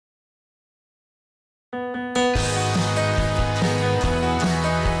Hello,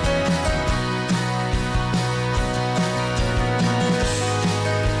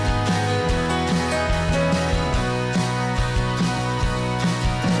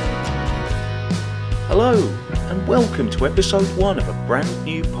 and welcome to episode 1 of a brand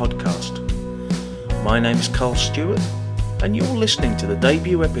new podcast. My name is Carl Stewart, and you're listening to the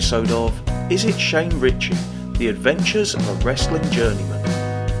debut episode of Is It Shane Ritchie? The Adventures of a Wrestling Journeyman.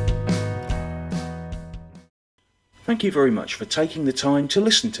 Thank you very much for taking the time to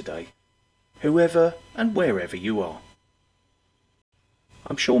listen today, whoever and wherever you are.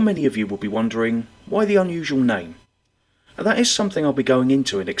 I'm sure many of you will be wondering why the unusual name, and that is something I'll be going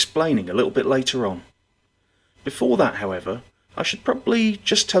into and explaining a little bit later on. Before that, however, I should probably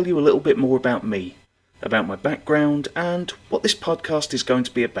just tell you a little bit more about me, about my background, and what this podcast is going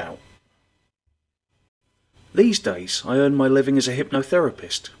to be about. These days, I earn my living as a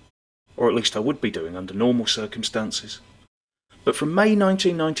hypnotherapist, or at least I would be doing under normal circumstances. But from May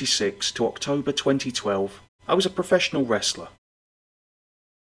 1996 to October 2012, I was a professional wrestler.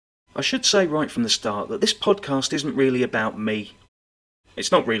 I should say right from the start that this podcast isn't really about me.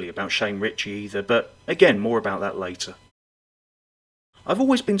 It's not really about Shane Ritchie either, but again, more about that later. I've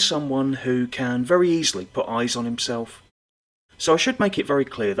always been someone who can very easily put eyes on himself, so I should make it very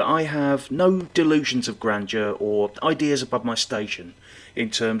clear that I have no delusions of grandeur or ideas above my station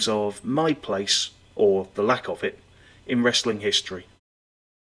in terms of my place, or the lack of it, in wrestling history.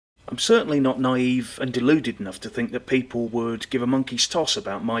 I'm certainly not naive and deluded enough to think that people would give a monkey's toss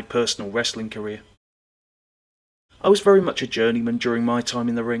about my personal wrestling career. I was very much a journeyman during my time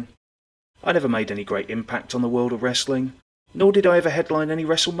in the ring. I never made any great impact on the world of wrestling, nor did I ever headline any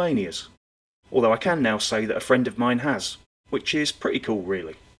WrestleManias, although I can now say that a friend of mine has, which is pretty cool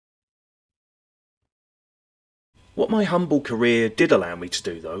really. What my humble career did allow me to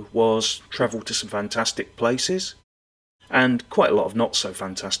do though was travel to some fantastic places, and quite a lot of not so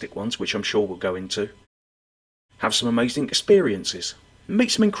fantastic ones which I'm sure we'll go into, have some amazing experiences,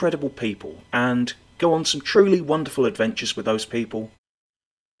 meet some incredible people, and go on some truly wonderful adventures with those people.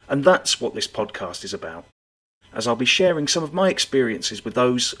 And that's what this podcast is about, as I'll be sharing some of my experiences with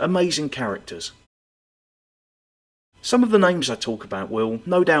those amazing characters. Some of the names I talk about will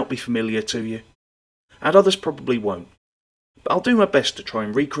no doubt be familiar to you, and others probably won't. But I'll do my best to try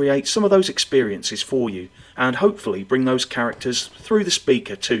and recreate some of those experiences for you, and hopefully bring those characters through the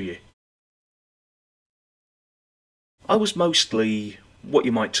speaker to you. I was mostly what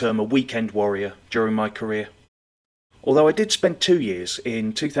you might term a weekend warrior during my career, although I did spend 2 years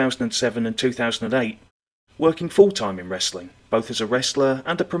in 2007 and 2008 working full-time in wrestling, both as a wrestler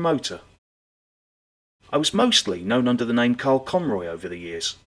and a promoter. I was mostly known under the name Carl Conroy over the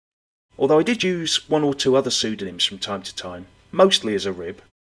years, although I did use 1 or 2 other pseudonyms from time to time, mostly as a rib,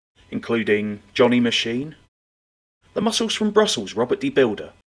 including Johnny Machine, the Muscles from Brussels Robert D.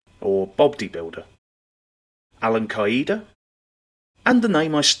 Builder, or Bob D. Builder, Alan Qaeda, and the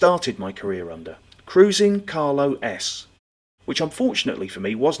name I started my career under, Cruising Carlo S, which unfortunately for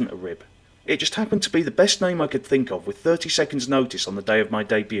me wasn't a rib. It just happened to be the best name I could think of with 30 seconds notice on the day of my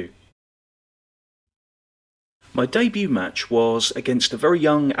debut. My debut match was against a very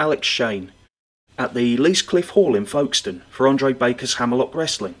young Alex Shane at the Leescliffe Hall in Folkestone for Andre Baker's Hammerlock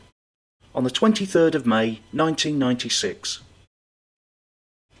Wrestling on the 23rd of May 1996.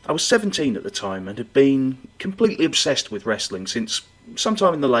 I was 17 at the time and had been completely obsessed with wrestling since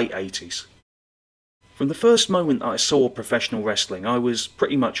sometime in the late 80s. From the first moment that I saw professional wrestling, I was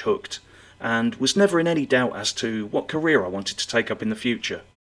pretty much hooked, and was never in any doubt as to what career I wanted to take up in the future.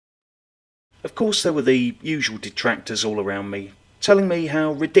 Of course, there were the usual detractors all around me, telling me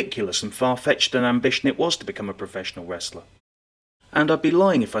how ridiculous and far-fetched an ambition it was to become a professional wrestler. And I'd be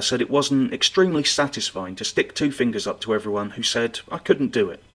lying if I said it wasn't extremely satisfying to stick 2 fingers up to everyone who said I couldn't do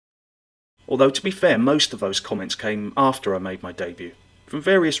it. Although, to be fair, most of those comments came after I made my debut, from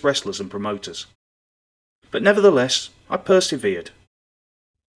various wrestlers and promoters. But nevertheless, I persevered.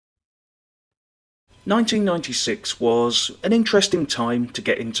 1996 was an interesting time to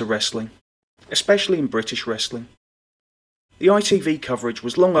get into wrestling, especially in British wrestling. The ITV coverage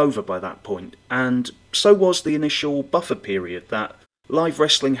was long over by that point, and so was the initial buffer period that live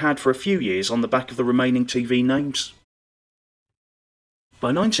wrestling had for a few years on the back of the remaining TV names.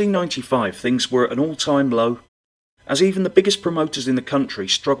 By 1995, things were at an all-time low, as even the biggest promoters in the country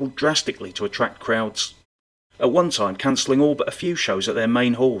struggled drastically to attract crowds, at one time cancelling all but a few shows at their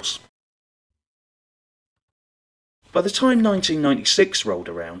main halls. By the time 1996 rolled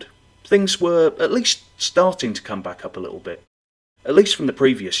around, things were at least starting to come back up a little bit, at least from the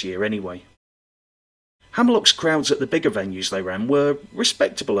previous year anyway. Hammerlock's crowds at the bigger venues they ran were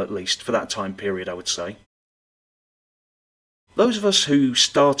respectable, at least for that time period, I would say. Those of us who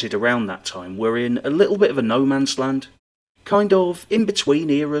started around that time were in a little bit of a no man's land, kind of in between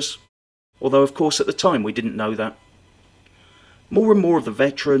eras, although of course at the time we didn't know that. More and more of the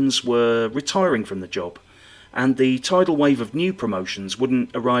veterans were retiring from the job, and the tidal wave of new promotions wouldn't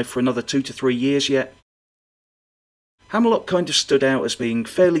arrive for another 2 to 3 years yet. Hammerlock kind of stood out as being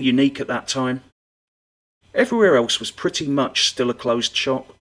fairly unique at that time. Everywhere else was pretty much still a closed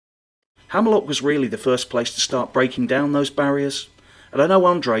shop. Hammerlock was really the first place to start breaking down those barriers, and I know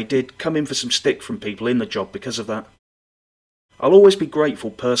Andre did come in for some stick from people in the job because of that. I'll always be grateful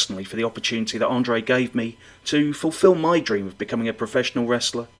personally for the opportunity that Andre gave me to fulfill my dream of becoming a professional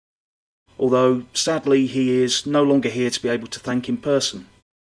wrestler, although sadly he is no longer here to be able to thank in person.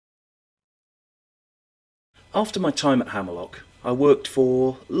 After my time at Hammerlock, I worked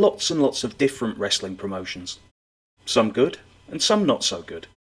for lots and lots of different wrestling promotions, some good and some not so good.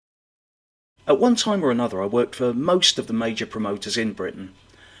 At one time or another I worked for most of the major promoters in Britain,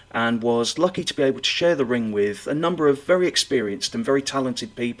 and was lucky to be able to share the ring with a number of very experienced and very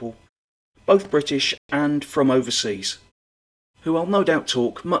talented people, both British and from overseas, who I'll no doubt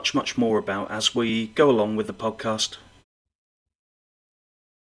talk much more about as we go along with the podcast.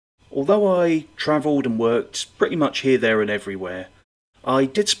 Although I travelled and worked pretty much here, there and everywhere, I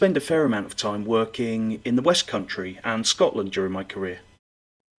did spend a fair amount of time working in the West Country and Scotland during my career.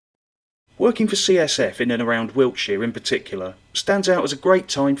 Working for CSF in and around Wiltshire in particular stands out as a great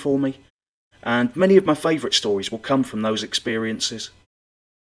time for me, and many of my favourite stories will come from those experiences.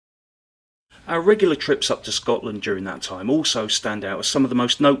 Our regular trips up to Scotland during that time also stand out as some of the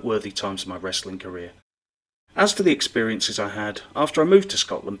most noteworthy times of my wrestling career, as to the experiences I had after I moved to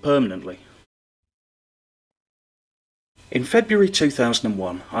Scotland permanently. In February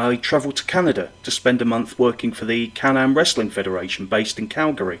 2001, I travelled to Canada to spend a month working for the Can-Am Wrestling Federation based in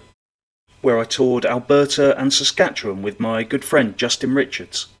Calgary, where I toured Alberta and Saskatchewan with my good friend Justin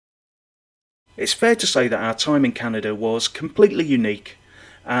Richards. It's fair to say that our time in Canada was completely unique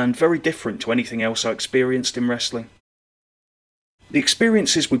and very different to anything else I experienced in wrestling. The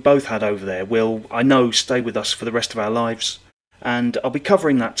experiences we both had over there will, I know, stay with us for the rest of our lives, and I'll be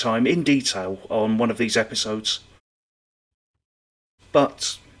covering that time in detail on one of these episodes.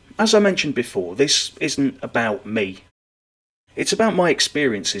 But, as I mentioned before, this isn't about me. It's about my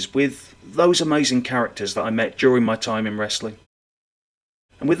experiences with those amazing characters that I met during my time in wrestling.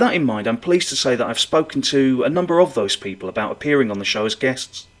 And with that in mind, I'm pleased to say that I've spoken to a number of those people about appearing on the show as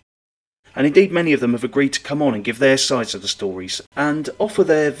guests. And indeed many of them have agreed to come on and give their sides of the stories and offer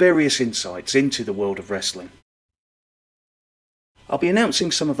their various insights into the world of wrestling. I'll be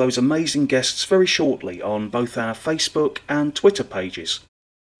announcing some of those amazing guests very shortly on both our Facebook and Twitter pages.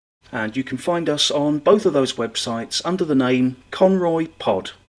 And you can find us on both of those websites under the name Conroy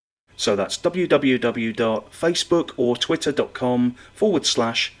Pod. So that's www.facebook or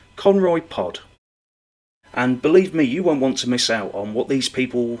twitter.com/Conroy Pod. And believe me, you won't want to miss out on what these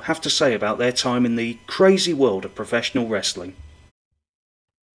people have to say about their time in the crazy world of professional wrestling.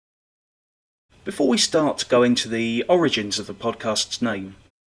 Before we start to go into the origins of the podcast's name,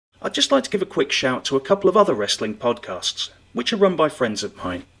 I'd just like to give a quick shout to a couple of other wrestling podcasts, which are run by friends of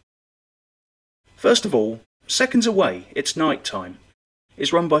mine. First of all, Seconds Away, It's Night Time,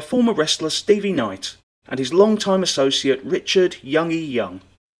 is run by former wrestler Stevie Knight and his longtime associate Richard Youngie Young,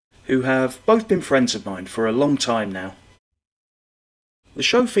 who have both been friends of mine for a long time now. The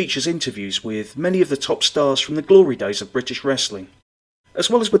show features interviews with many of the top stars from the glory days of British wrestling, as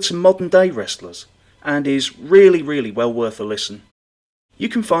well as with some modern day wrestlers, and is really well worth a listen. You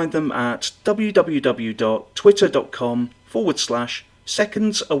can find them at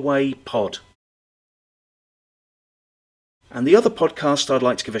www.twitter.com/secondsawaypod. And the other podcast I'd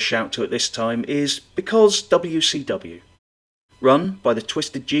like to give a shout to at this time is Because WCW, run by the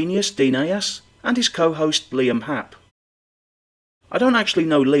Twisted Genius Dean Ayas and his co-host Liam Happ. I don't actually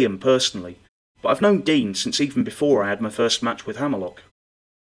know Liam personally, but I've known Dean since even before I had my first match with Hammerlock.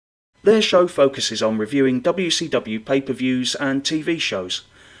 Their show focuses on reviewing WCW pay-per-views and TV shows,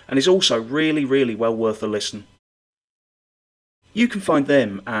 and is also really well worth a listen. You can find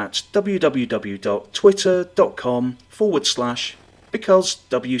them at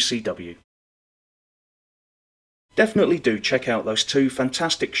www.twitter.com/BecauseWCW. Definitely do check out those two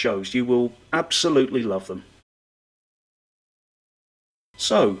fantastic shows, you will absolutely love them.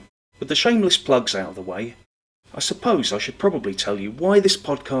 So, with the shameless plugs out of the way, I suppose I should probably tell you why this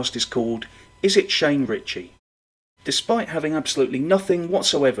podcast is called Is It Shane Richie, despite having absolutely nothing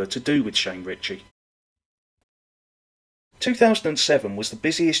whatsoever to do with Shane Richie. 2007 was the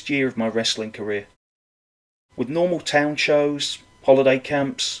busiest year of my wrestling career. with normal town shows, holiday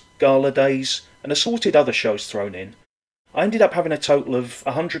camps, gala days, and assorted other shows thrown in. I ended up having a total of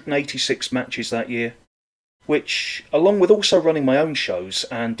 186 matches that year, which, along with also running my own shows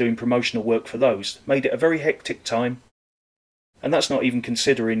and doing promotional work for those, made it a very hectic time. And that's not even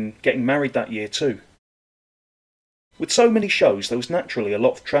considering getting married that year too. With so many shows, there was naturally a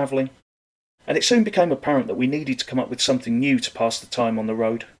lot of travelling, and it soon became apparent that we needed to come up with something new to pass the time on the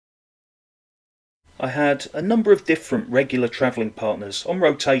road. I had a number of different regular travelling partners on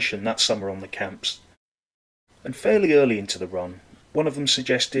rotation that summer on the camps, and fairly early into the run, one of them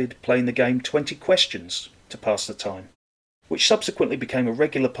suggested playing the game 20 Questions to pass the time, which subsequently became a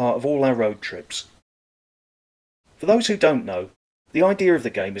regular part of all our road trips. For those who don't know, the idea of the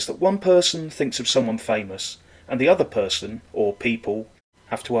game is that one person thinks of someone famous, and the other person, or people,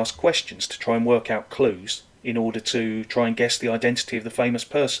 have to ask questions to try and work out clues in order to try and guess the identity of the famous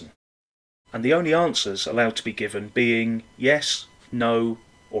person. And the only answers allowed to be given being yes, no,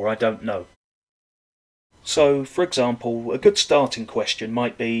 or I don't know. So, for example, a good starting question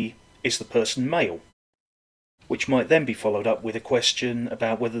might be, is the person male? Which might then be followed up with a question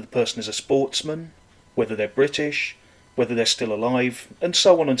about whether the person is a sportsman, whether they're British, whether they're still alive, and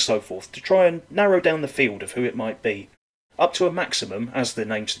so on and so forth, to try and narrow down the field of who it might be, up to a maximum, as the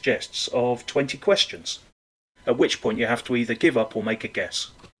name suggests, of 20 questions, at which point you have to either give up or make a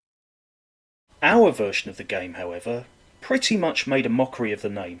guess. Our version of the game, however, pretty much made a mockery of the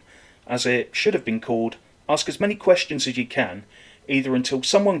name, as it should have been called Ask as many questions as you can, either until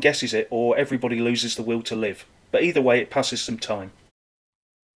someone guesses it or everybody loses the will to live, but either way it passes some time.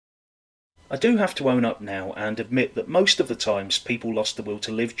 I do have to own up now and admit that most of the times people lost the will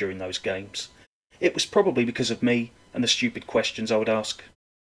to live during those games, it was probably because of me and the stupid questions I would ask.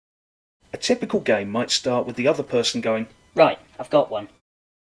 A typical game might start with the other person going, "Right, I've got one."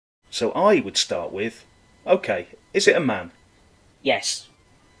 So I would start with, "Okay, is it a man? "Yes."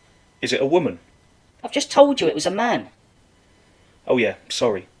 Is it a woman? "I've just told you it was a man." Oh yeah,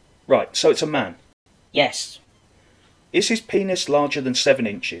 sorry. Right, so it's a man. "Yes." Is his penis larger than 7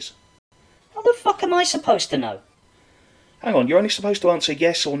 inches? How the fuck am I supposed to know? Hang on, you're only supposed to answer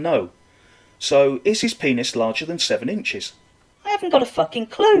yes or no. So, is his penis larger than 7 inches? I haven't got a fucking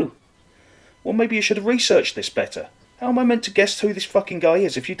clue. Well, maybe you should have researched this better. How am I meant to guess who this fucking guy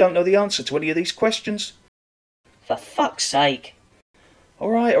is if you don't know the answer to any of these questions? For fuck's sake.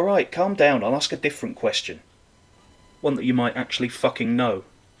 Alright, calm down, I'll ask a different question. One that you might actually fucking know.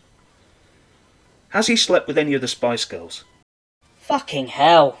 Has he slept with any of the Spice Girls? Fucking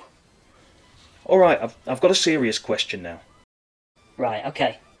hell. Alright, I've got a serious question now. Right,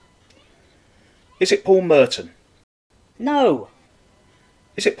 okay. Is it Paul Merton? No.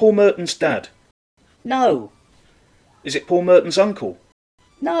 Is it Paul Merton's dad? No. Is it Paul Merton's uncle?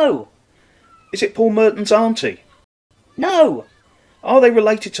 No. Is it Paul Merton's auntie? No. Are they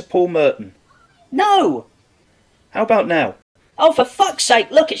related to Paul Merton? No. How about now? Oh, for fuck's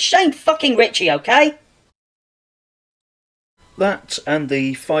sake, look, it's Shane fucking Ritchie, okay? That, and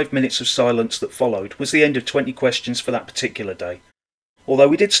the 5 minutes of silence that followed, was the end of 20 questions for that particular day. Although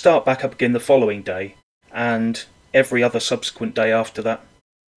we did start back up again the following day, and every other subsequent day after that.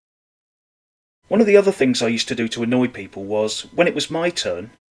 One of the other things I used to do to annoy people was, when it was my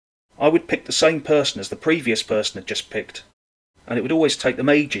turn, I would pick the same person as the previous person had just picked, and it would always take them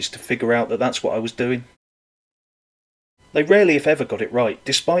ages to figure out that that's what I was doing. They rarely if ever got it right,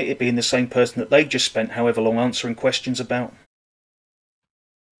 despite it being the same person that they just spent however long answering questions about.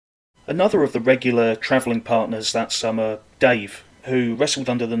 Another of the regular travelling partners that summer, Dave, who wrestled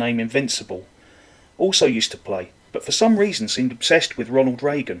under the name Invincible, also used to play, but for some reason seemed obsessed with Ronald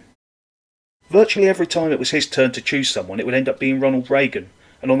Reagan. Virtually every time it was his turn to choose someone, it would end up being Ronald Reagan,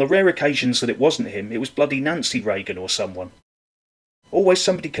 and on the rare occasions that it wasn't him, it was bloody Nancy Reagan or someone. Always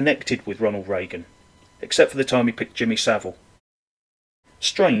somebody connected with Ronald Reagan, except for the time he picked Jimmy Savile.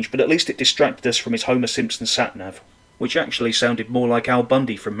 Strange, but at least it distracted us from his Homer Simpson sat-nav, which actually sounded more like Al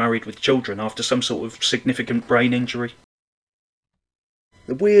Bundy from Married with Children after some sort of significant brain injury.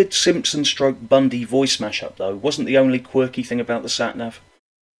 The weird Simpson-Bundy voice mashup, though, wasn't the only quirky thing about the sat-nav.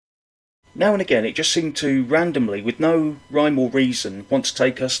 Now and again it just seemed to randomly, with no rhyme or reason, want to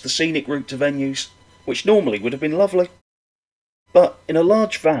take us the scenic route to venues, which normally would have been lovely. But in a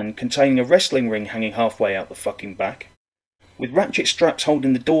large van containing a wrestling ring hanging halfway out the fucking back, with ratchet straps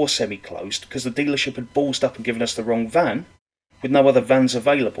holding the door semi-closed because the dealership had ballsed up and given us the wrong van, with no other vans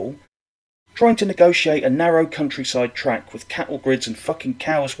available, trying to negotiate a narrow countryside track with cattle grids and fucking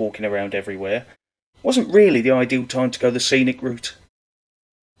cows walking around everywhere, wasn't really the ideal time to go the scenic route.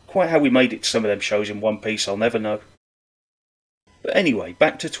 Quite how we made it to some of them shows in one piece I'll never know. But anyway,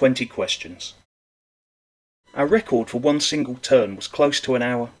 back to 20 questions. Our record for one single turn was close to an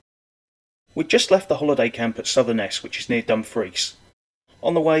hour. We'd just left the holiday camp at Southerness, which is near Dumfries,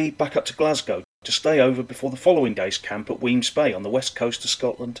 on the way back up to Glasgow to stay over before the following day's camp at Wemyss Bay on the west coast of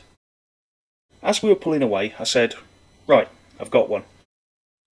Scotland. As we were pulling away, I said, "Right, I've got one."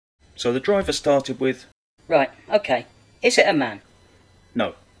 So the driver started with, Right, okay. Is it a man?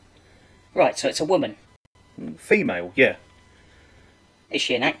 "No." Right, so it's a woman. "Female, yeah." Is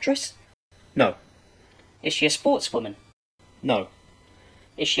she an actress? "No." Is she a sportswoman? "No."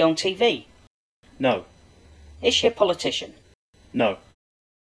 Is she on TV? "No." Is she a politician? "No."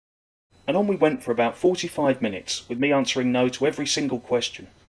 And on we went for about 45 minutes, with me answering no to every single question.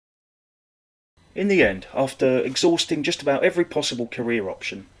 In the end, after exhausting just about every possible career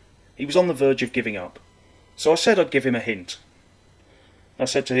option, he was on the verge of giving up, so I said I'd give him a hint. I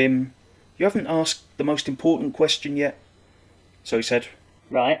said to him, "You haven't asked the most important question yet." So he said,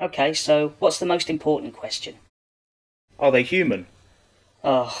 Right, okay, so what's the most important question? "Are they human?"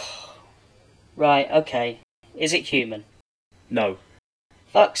 Oh. Right, okay. Is it human? "No."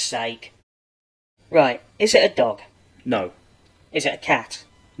 Fuck's sake. Right, is it a dog? "No." Is it a cat?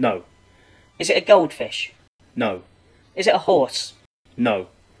 "No." Is it a goldfish? "No." Is it a horse? "No."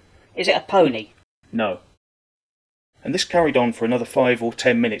 Is it a pony? "No." And this carried on for another 5 or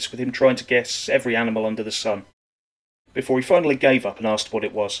 10 minutes with him trying to guess every animal under the sun, before he finally gave up and asked what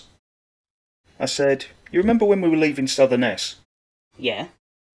it was. I said, "You remember when we were leaving Southerness?" Yeah.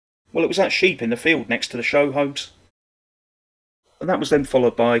 "Well, it was that sheep in the field next to the show homes." And that was then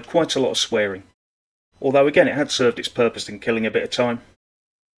followed by quite a lot of swearing, although again it had served its purpose in killing a bit of time.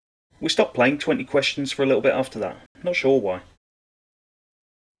 We stopped playing 20 questions for a little bit after that, not sure why.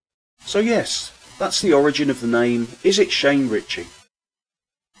 So yes, that's the origin of the name Is It Shane Ritchie?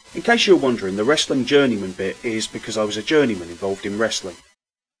 In case you're wondering, the wrestling journeyman bit is because I was a journeyman involved in wrestling.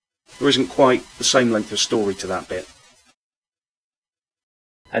 There isn't quite the same length of story to that bit.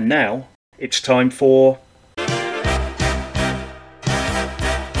 And now, it's time for...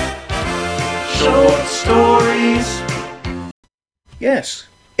 Short Stories! Yes,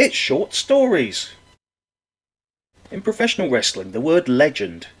 it's short stories. In professional wrestling, the word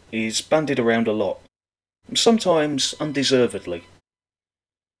legend is bandied around a lot, sometimes undeservedly.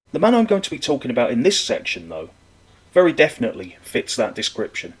 The man I'm going to be talking about in this section, though, very definitely fits that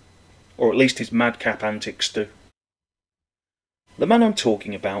description, or at least his madcap antics do. The man I'm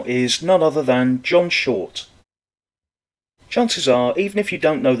talking about is none other than John Short. Chances are, even if you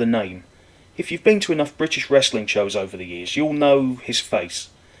don't know the name, if you've been to enough British wrestling shows over the years, you'll know his face,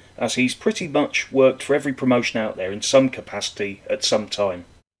 as he's pretty much worked for every promotion out there in some capacity at some time.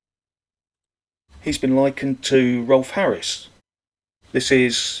 He's been likened to Rolf Harris. This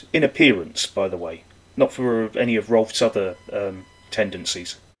is in appearance, by the way, not for any of Rolf's other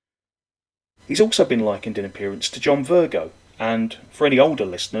tendencies. He's also been likened in appearance to John Virgo, and, for any older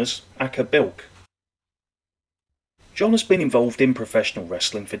listeners, Aka Bilk. John has been involved in professional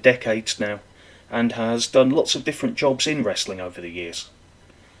wrestling for decades now, and has done lots of different jobs in wrestling over the years.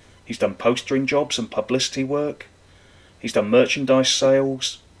 He's done postering jobs and publicity work. He's done merchandise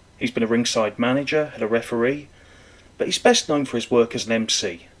sales. He's been a ringside manager and a referee. But he's best known for his work as an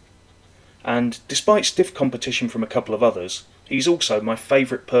MC. And despite stiff competition from a couple of others, he's also my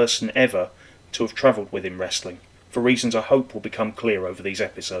favourite person ever to have travelled with in wrestling, for reasons I hope will become clear over these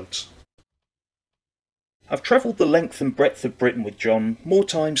episodes. I've travelled the length and breadth of Britain with John more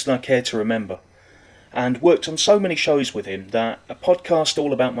times than I care to remember, and worked on so many shows with him that a podcast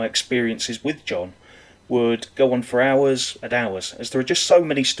all about my experiences with John would go on for hours and hours, as there are just so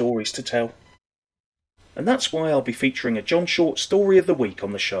many stories to tell. And that's why I'll be featuring a John Short Story of the Week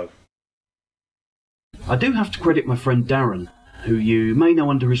on the show. I do have to credit my friend Darren, who you may know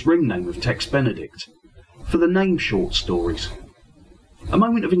under his ring name of Tex Benedict, for the name Short Stories. A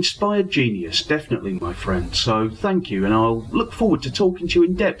moment of inspired genius, definitely, my friend, so thank you, and I'll look forward to talking to you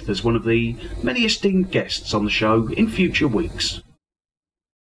in depth as one of the many esteemed guests on the show in future weeks.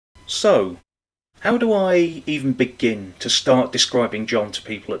 So, how do I even begin to start describing John to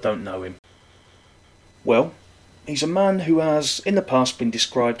people that don't know him? Well, he's a man who has in the past been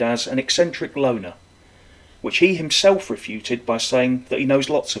described as an eccentric loner, which he himself refuted by saying that he knows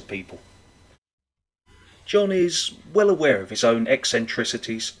lots of people. John is well aware of his own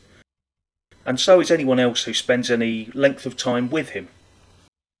eccentricities, and so is anyone else who spends any length of time with him.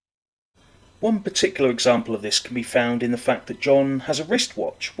 One particular example of this can be found in the fact that John has a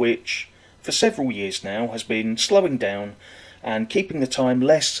wristwatch which, for several years now, has been slowing down and keeping the time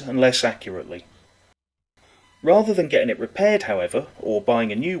less and less accurately. Rather than getting it repaired, however, or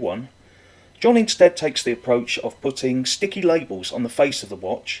buying a new one, John instead takes the approach of putting sticky labels on the face of the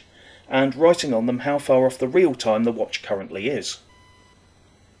watch and writing on them how far off the real time the watch currently is.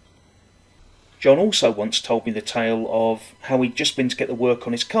 John also once told me the tale of how he'd just been to get the work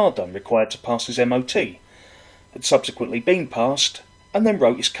on his car done required to pass his MOT, had subsequently been passed, and then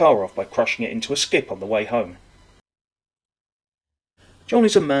wrote his car off by crushing it into a skip on the way home. John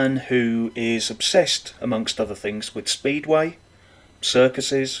is a man who is obsessed, amongst other things, with speedway,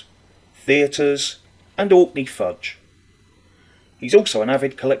 circuses, theatres, and Orkney fudge. He's also an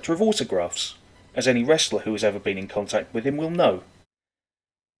avid collector of autographs, as any wrestler who has ever been in contact with him will know.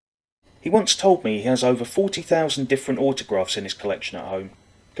 He once told me he has over 40,000 different autographs in his collection at home,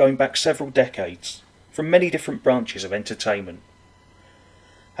 going back several decades, from many different branches of entertainment.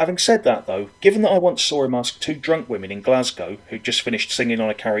 Having said that though, given that I once saw him ask two drunk women in Glasgow who'd just finished singing on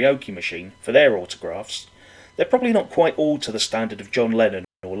a karaoke machine for their autographs, they're probably not quite all to the standard of John Lennon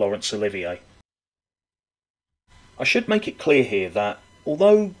or Laurence Olivier. I should make it clear here that,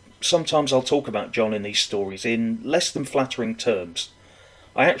 although sometimes I'll talk about John in these stories in less than flattering terms,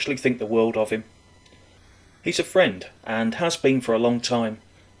 I actually think the world of him. He's a friend, and has been for a long time,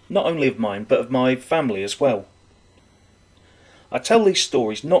 not only of mine, but of my family as well. I tell these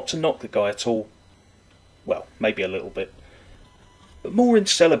stories not to knock the guy at all, well, maybe a little bit, but more in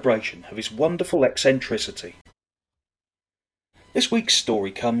celebration of his wonderful eccentricity. This week's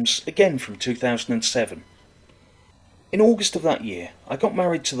story comes again from 2007. In August of that year, I got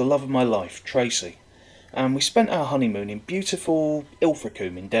married to the love of my life, Tracy, and we spent our honeymoon in beautiful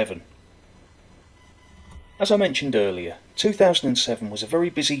Ilfracombe in Devon. As I mentioned earlier, 2007 was a very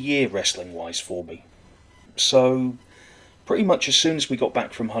busy year wrestling-wise for me. So, pretty much as soon as we got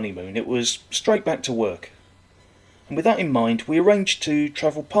back from honeymoon, it was straight back to work. And with that in mind, we arranged to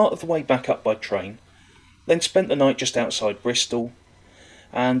travel part of the way back up by train, then spent the night just outside Bristol,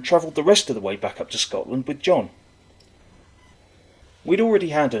 and travelled the rest of the way back up to Scotland with John. We'd already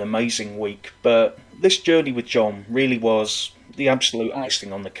had an amazing week, but this journey with John really was the absolute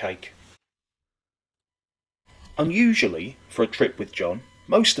icing on the cake. Unusually, for a trip with John,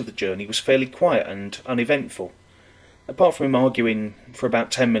 most of the journey was fairly quiet and uneventful, apart from him arguing for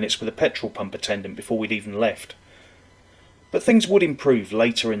about 10 minutes with a petrol pump attendant before we'd even left. But things would improve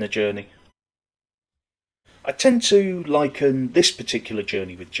later in the journey. I tend to liken this particular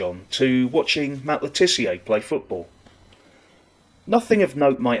journey with John to watching Matt Le Tissier play football. Nothing of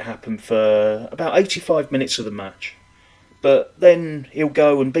note might happen for about 85 minutes of the match, but then he'll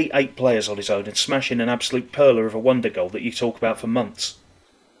go and beat 8 players on his own and smash in an absolute perler of a wonder goal that you talk about for months.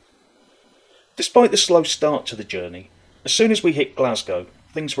 Despite the slow start to the journey, as soon as we hit Glasgow,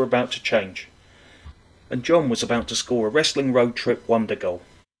 things were about to change, and John was about to score a wrestling road trip wonder goal.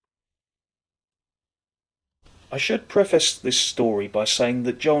 I should preface this story by saying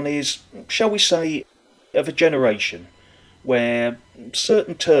that John is, shall we say, of a generation where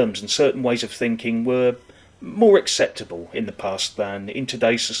certain terms and certain ways of thinking were more acceptable in the past than in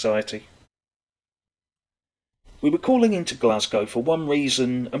today's society. We were calling into Glasgow for one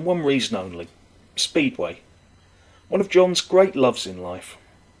reason and one reason only: Speedway, one of John's great loves in life.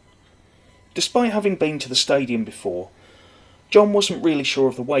 Despite having been to the stadium before, John wasn't really sure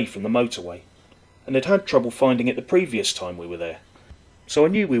of the way from the motorway, and had had trouble finding it the previous time we were there, so I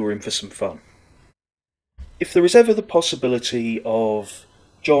knew we were in for some fun. If there is ever the possibility of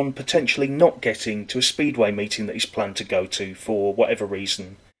John potentially not getting to a Speedway meeting that he's planned to go to for whatever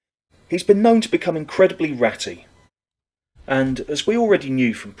reason, he's been known to become incredibly ratty. And as we already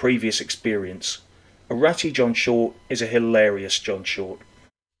knew from previous experience, a ratty John Short is a hilarious John Short.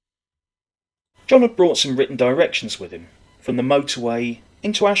 John had brought some written directions with him, from the motorway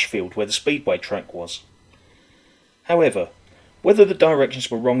into Ashfield where the Speedway track was. However, whether the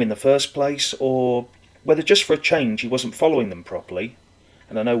directions were wrong in the first place, or whether just for a change he wasn't following them properly,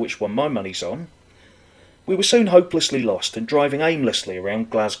 and I know which one my money's on, we were soon hopelessly lost and driving aimlessly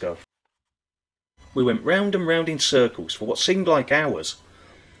around Glasgow. We went round and round in circles for what seemed like hours,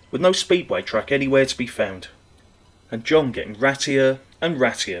 with no Speedway track anywhere to be found, and John getting rattier and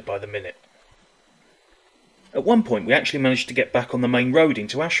rattier by the minute. At one point we actually managed to get back on the main road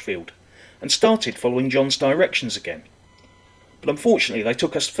into Ashfield, and started following John's directions again. But unfortunately they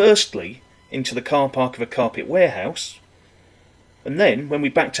took us firstly into the car park of a carpet warehouse, and then, when we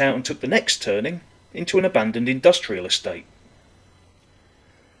backed out and took the next turning, into an abandoned industrial estate.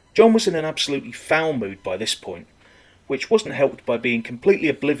 John was in an absolutely foul mood by this point, which wasn't helped by being completely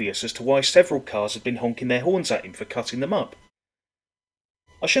oblivious as to why several cars had been honking their horns at him for cutting them up.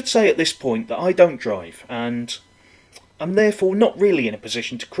 I should say at this point that I don't drive, and I'm therefore not really in a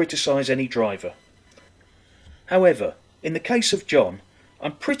position to criticise any driver. However, in the case of John,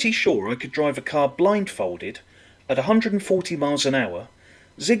 I'm pretty sure I could drive a car blindfolded at 140 miles an hour,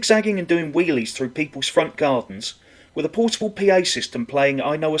 zigzagging and doing wheelies through people's front gardens, with a portable PA system playing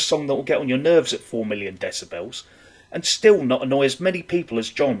I Know a Song That Will Get on Your Nerves at 4 million decibels, and still not annoy as many people as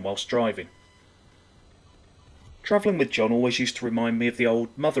John whilst driving. Travelling with John always used to remind me of the old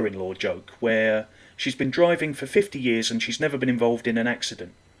mother-in-law joke, where she's been driving for 50 years and she's never been involved in an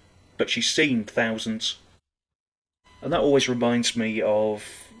accident, but she's seen thousands. And that always reminds me of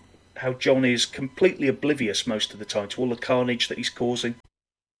how John is completely oblivious most of the time to all the carnage that he's causing.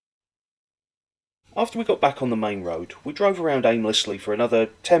 After we got back on the main road, we drove around aimlessly for another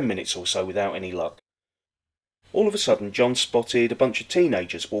 10 minutes or so without any luck. All of a sudden, John spotted a bunch of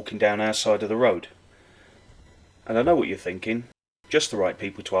teenagers walking down our side of the road. And I know what you're thinking, just the right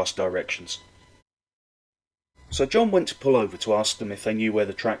people to ask directions. So John went to pull over to ask them if they knew where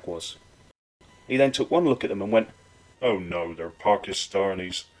the track was. He then took one look at them and went, "Oh no, they're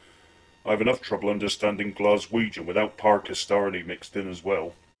Pakistanis. I have enough trouble understanding Glaswegian without Pakistani mixed in as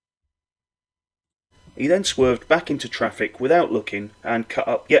well." He then swerved back into traffic without looking and cut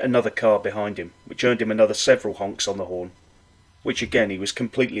up yet another car behind him, which earned him another several honks on the horn, which again he was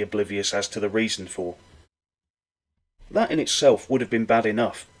completely oblivious as to the reason for. That in itself would have been bad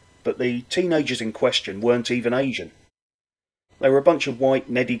enough, but the teenagers in question weren't even Asian. They were a bunch of white,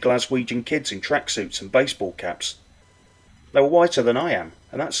 Neddy Glaswegian kids in tracksuits and baseball caps. They were whiter than I am,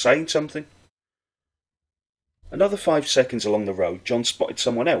 and that's saying something. Another 5 seconds along the road, John spotted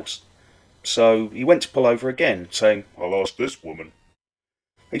someone else, so he went to pull over again, saying, "I'll ask this woman."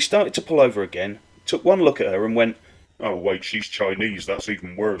 He started to pull over again, took one look at her and went, "Oh wait, she's Chinese, that's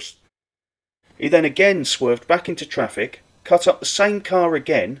even worse." He then again swerved back into traffic, cut up the same car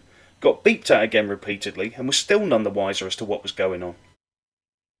again, got beeped at again repeatedly, and was still none the wiser as to what was going on.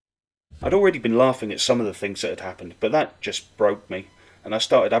 I'd already been laughing at some of the things that had happened, but that just broke me, and I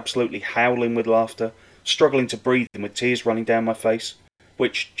started absolutely howling with laughter, struggling to breathe and with tears running down my face,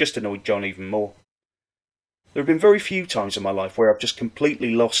 which just annoyed John even more. There have been very few times in my life where I've just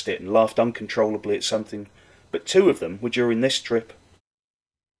completely lost it and laughed uncontrollably at something, but 2 of them were during this trip.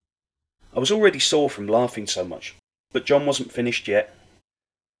 I was already sore from laughing so much, but John wasn't finished yet.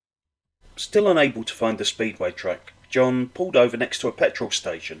 Still unable to find the speedway track, John pulled over next to a petrol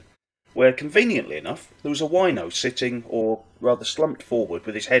station, where conveniently enough there was a wino sitting, or rather slumped forward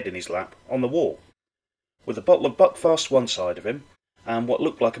with his head in his lap, on the wall, with a bottle of Buckfast one side of him and what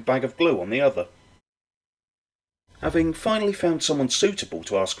looked like a bag of glue on the other. Having finally found someone suitable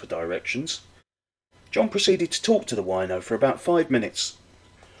to ask for directions, John proceeded to talk to the wino for about 5 minutes,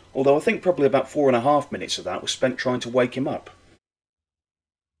 although I think probably about 4.5 minutes of that was spent trying to wake him up.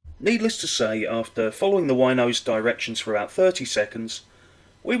 Needless to say, after following the wino's directions for about 30 seconds,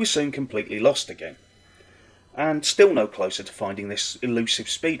 we were soon completely lost again, and still no closer to finding this elusive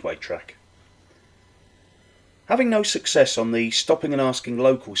speedway track. Having no success on the stopping and asking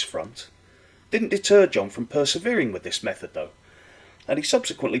locals front didn't deter John from persevering with this method though, and he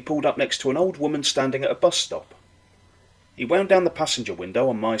subsequently pulled up next to an old woman standing at a bus stop. He wound down the passenger window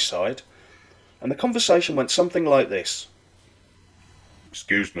on my side, and the conversation went something like this.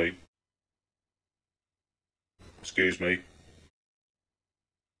 "Excuse me. Excuse me.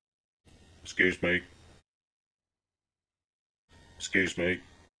 Excuse me. Excuse me.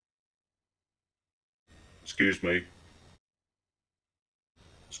 Excuse me.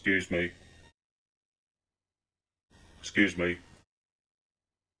 Excuse me. Excuse me.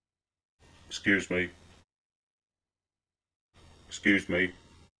 Excuse me. Excuse me.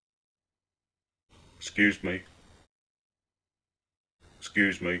 Excuse me.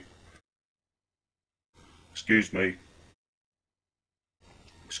 Excuse me. Excuse me.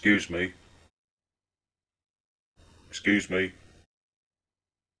 Excuse me. Excuse me.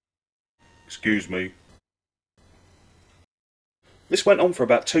 Excuse me. This went on for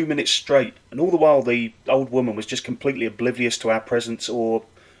about 2 minutes straight, and all the while the old woman was just completely oblivious to our presence or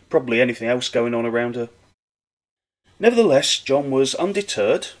probably anything else going on around her. Nevertheless, John was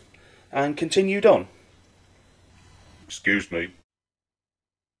undeterred and continued on. Excuse me.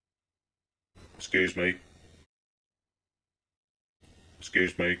 Excuse me.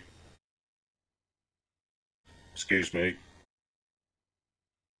 Excuse me. Excuse me.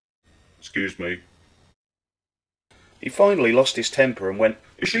 Excuse me. He finally lost his temper and went,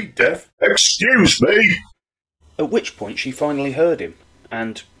 "Is she deaf? Excuse me!" at which point she finally heard him,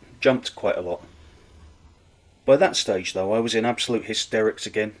 and jumped quite a lot. By that stage though, I was in absolute hysterics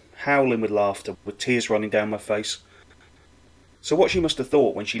again, howling with laughter, with tears running down my face. So what she must have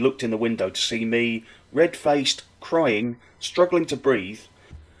thought when she looked in the window to see me, red-faced, crying, struggling to breathe,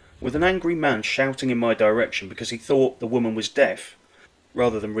 with an angry man shouting in my direction because he thought the woman was deaf,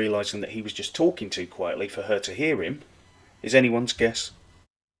 rather than realising that he was just talking too quietly for her to hear him, is anyone's guess.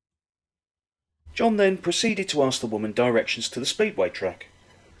 John then proceeded to ask the woman directions to the speedway track,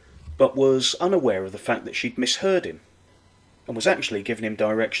 but was unaware of the fact that she'd misheard him, and was actually giving him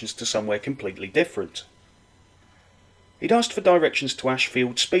directions to somewhere completely different. He'd asked for directions to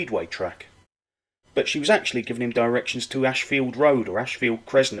Ashfield Speedway track, but she was actually giving him directions to Ashfield Road or Ashfield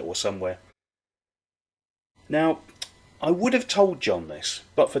Crescent or somewhere. Now, I would have told John this,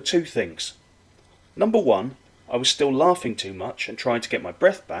 but for two things. Number one, I was still laughing too much and trying to get my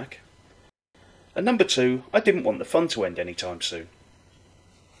breath back. And number two, I didn't want the fun to end anytime soon.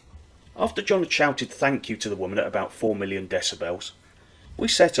 After John had shouted thank you to the woman at about 4 million decibels, we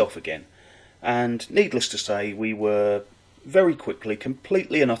set off again, and needless to say, we were very quickly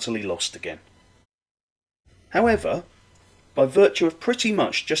completely and utterly lost again. However, by virtue of pretty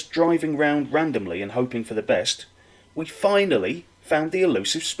much just driving round randomly and hoping for the best, we finally found the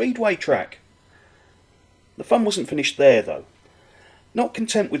elusive speedway track. The fun wasn't finished there though. Not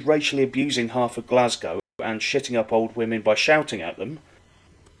content with racially abusing half of Glasgow and shitting up old women by shouting at them,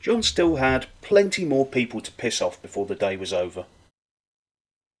 John still had plenty more people to piss off before the day was over.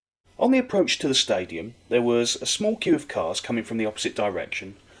 On the approach to the stadium, there was a small queue of cars coming from the opposite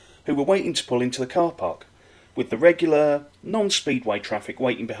direction who were waiting to pull into the car park, with the regular, non-speedway traffic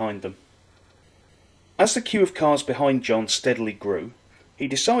waiting behind them. As the queue of cars behind John steadily grew, he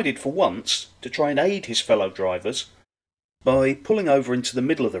decided for once to try and aid his fellow drivers by pulling over into the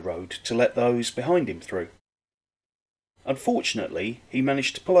middle of the road to let those behind him through. Unfortunately, he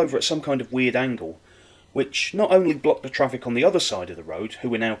managed to pull over at some kind of weird angle, which not only blocked the traffic on the other side of the road, who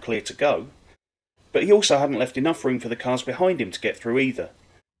were now clear to go, but he also hadn't left enough room for the cars behind him to get through either.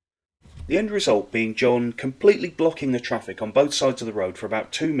 The end result being John completely blocking the traffic on both sides of the road for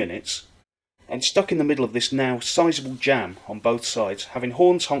about 2 minutes, and stuck in the middle of this now sizable jam on both sides, having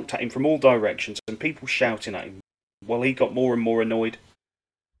horns honked at him from all directions and people shouting at him, while he got more and more annoyed.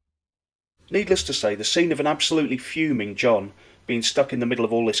 Needless to say, the scene of an absolutely fuming John being stuck in the middle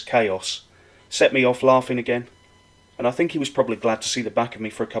of all this chaos set me off laughing again, and I think he was probably glad to see the back of me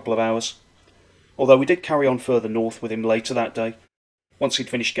for a couple of hours, although we did carry on further north with him later that day, once he'd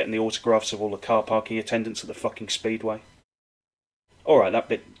finished getting the autographs of all the car parking attendants at the fucking speedway. Alright, that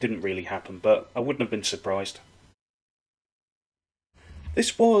bit didn't really happen, but I wouldn't have been surprised.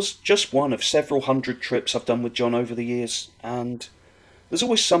 This was just one of several hundred trips I've done with John over the years, and there's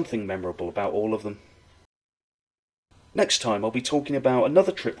always something memorable about all of them. Next time I'll be talking about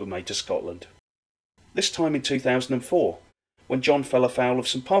another trip we made to Scotland. This time in 2004, when John fell afoul of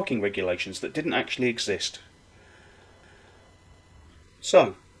some parking regulations that didn't actually exist.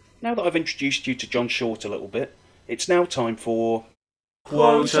 So, now that I've introduced you to John Short a little bit, it's now time for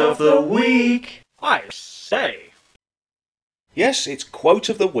Quote of the Week! I say! Yes, it's Quote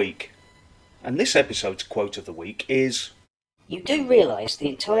of the Week. And this episode's Quote of the Week is... You do realise the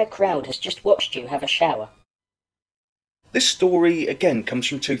entire crowd has just watched you have a shower. This story again comes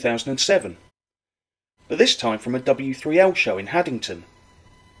from 2007, but this time from a W3L show in Haddington,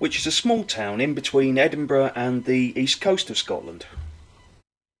 which is a small town in between Edinburgh and the east coast of Scotland.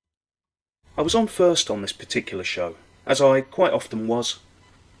 I was on first on this particular show, as I quite often was.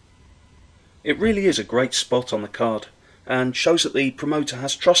 It really is a great spot on the card, and shows that the promoter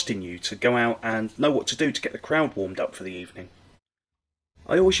has trust in you to go out and know what to do to get the crowd warmed up for the evening.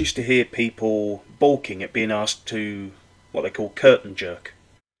 I always used to hear people balking at being asked to what they call curtain jerk,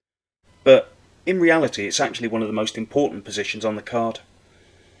 but in reality it's actually one of the most important positions on the card.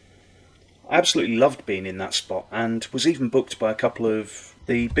 I absolutely loved being in that spot, and was even booked by a couple of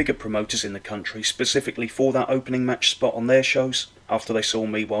the bigger promoters in the country specifically for that opening match spot on their shows, after they saw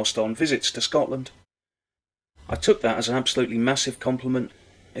me whilst on visits to Scotland. I took that as an absolutely massive compliment,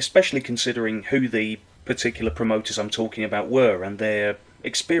 especially considering who the particular promoters I'm talking about were and their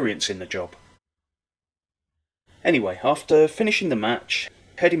experience in the job. Anyway, after finishing the match,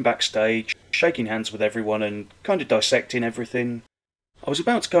 heading backstage, shaking hands with everyone and kind of dissecting everything, I was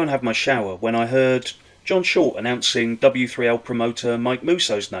about to go and have my shower when I heard John Short announcing W3L promoter Mike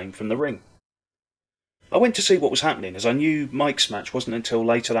Musso's name from the ring. I went to see what was happening, as I knew Mike's match wasn't until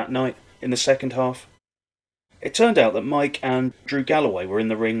later that night, in the second half. It turned out that Mike and Drew Galloway were in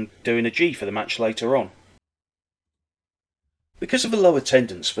the ring doing a G for the match later on. Because of the low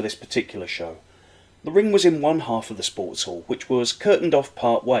attendance for this particular show, the ring was in one half of the sports hall, which was curtained off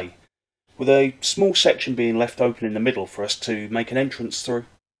part way, with a small section being left open in the middle for us to make an entrance through.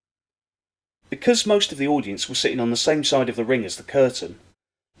 Because most of the audience was sitting on the same side of the ring as the curtain,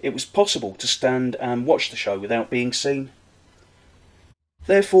 it was possible to stand and watch the show without being seen.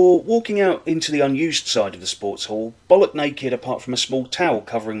 Therefore, walking out into the unused side of the sports hall, bollock naked apart from a small towel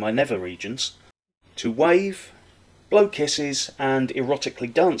covering my nether regions, to wave, blow kisses and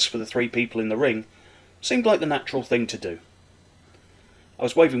erotically dance for the three people in the ring seemed like the natural thing to do. I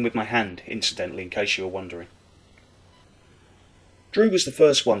was waving with my hand, incidentally, in case you were wondering. Drew was the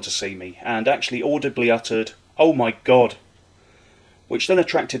first one to see me, and actually audibly uttered, "Oh my God," which then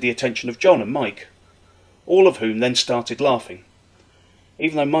attracted the attention of John and Mike, all of whom then started laughing,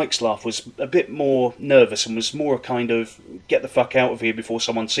 even though Mike's laugh was a bit more nervous and was more a kind of get the fuck out of here before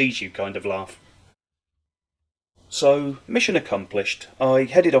someone sees you kind of laugh. So, mission accomplished, I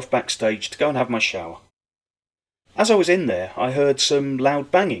headed off backstage to go and have my shower. As I was in there, I heard some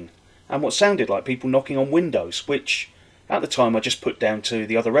loud banging and what sounded like people knocking on windows, which at the time I just put down to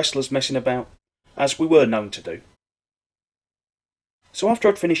the other wrestlers messing about, as we were known to do. So after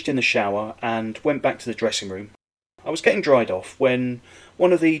I'd finished in the shower and went back to the dressing room, I was getting dried off when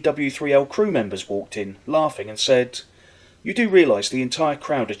one of the W3L crew members walked in, laughing, and said, "You do realise the entire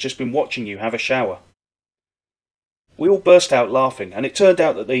crowd has just been watching you have a shower?" We all burst out laughing, and it turned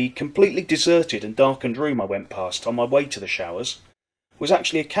out that the completely deserted and darkened room I went past on my way to the showers was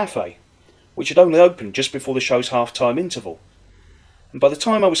actually a cafe, which had only opened just before the show's half-time interval. And by the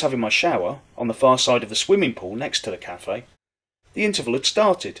time I was having my shower, on the far side of the swimming pool next to the cafe, the interval had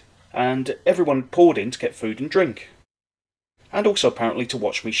started, and everyone had poured in to get food and drink. And also apparently to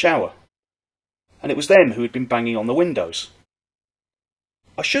watch me shower. And it was them who had been banging on the windows.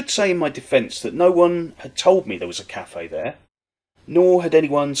 I should say in my defence that no one had told me there was a cafe there, nor had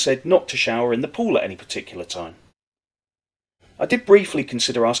anyone said not to shower in the pool at any particular time. I did briefly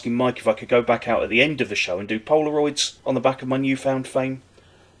consider asking Mike if I could go back out at the end of the show and do Polaroids on the back of my newfound fame,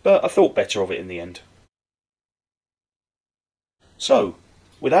 but I thought better of it in the end. So,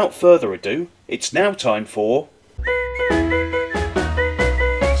 without further ado, it's now time for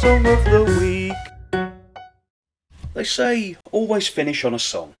Song of the Week. They say, always finish on a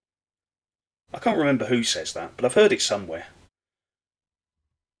song. I can't remember who says that, but I've heard it somewhere.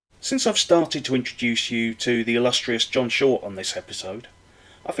 Since I've started to introduce you to the illustrious John Short on this episode,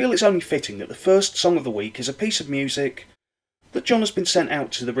 I feel it's only fitting that the first Song of the Week is a piece of music that John has been sent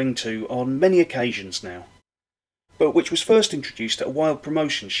out to the ring to on many occasions now, but which was first introduced at a Wild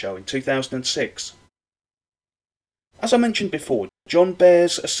Promotions show in 2006. As I mentioned before, John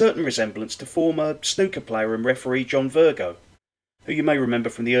bears a certain resemblance to former snooker player and referee John Virgo, who you may remember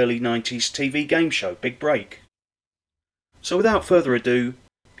from the early 90s TV game show Big Break. So without further ado,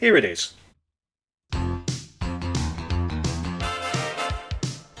 here it is.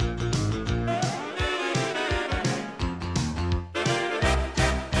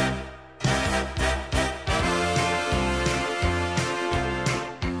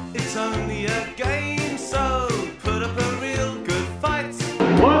 It's only a game, so put up a real good fight.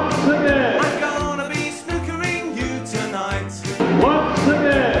 Once again, I'm gonna be snookering you tonight. once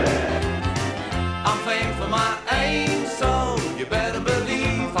again, I'm playing for my aim, so you better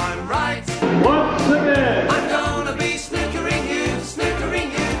believe I'm right. once again. I'm gonna be snookering you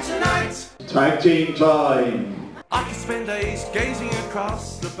tonight. Tag team time. I could spend days gazing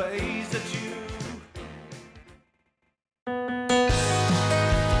across the bays at you.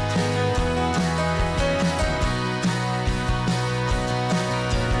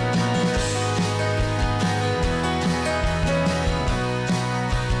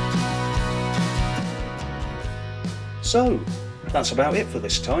 So, that's about it for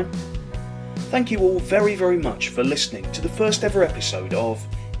this time. Thank you all very, very much for listening to the first ever episode of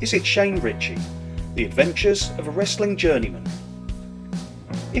Is It Shane Ritchie? The Adventures of a Wrestling Journeyman.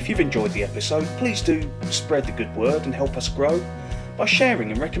 If you've enjoyed the episode, please do spread the good word and help us grow by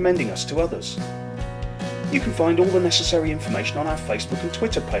sharing and recommending us to others. You can find all the necessary information on our Facebook and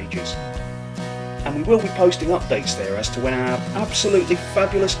Twitter pages, and we will be posting updates there as to when our absolutely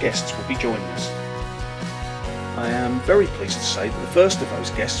fabulous guests will be joining us. I am very pleased to say that the first of those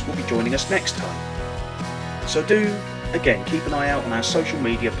guests will be joining us next time. So do, again, keep an eye out on our social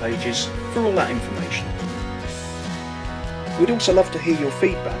media pages for all that information. We'd also love to hear your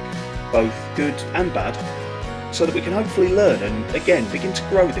feedback, both good and bad, so that we can hopefully learn and, again, begin to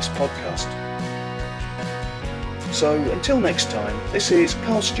grow this podcast. So until next time, this is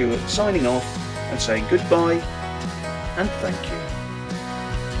Carl Stewart signing off and saying goodbye and thank you.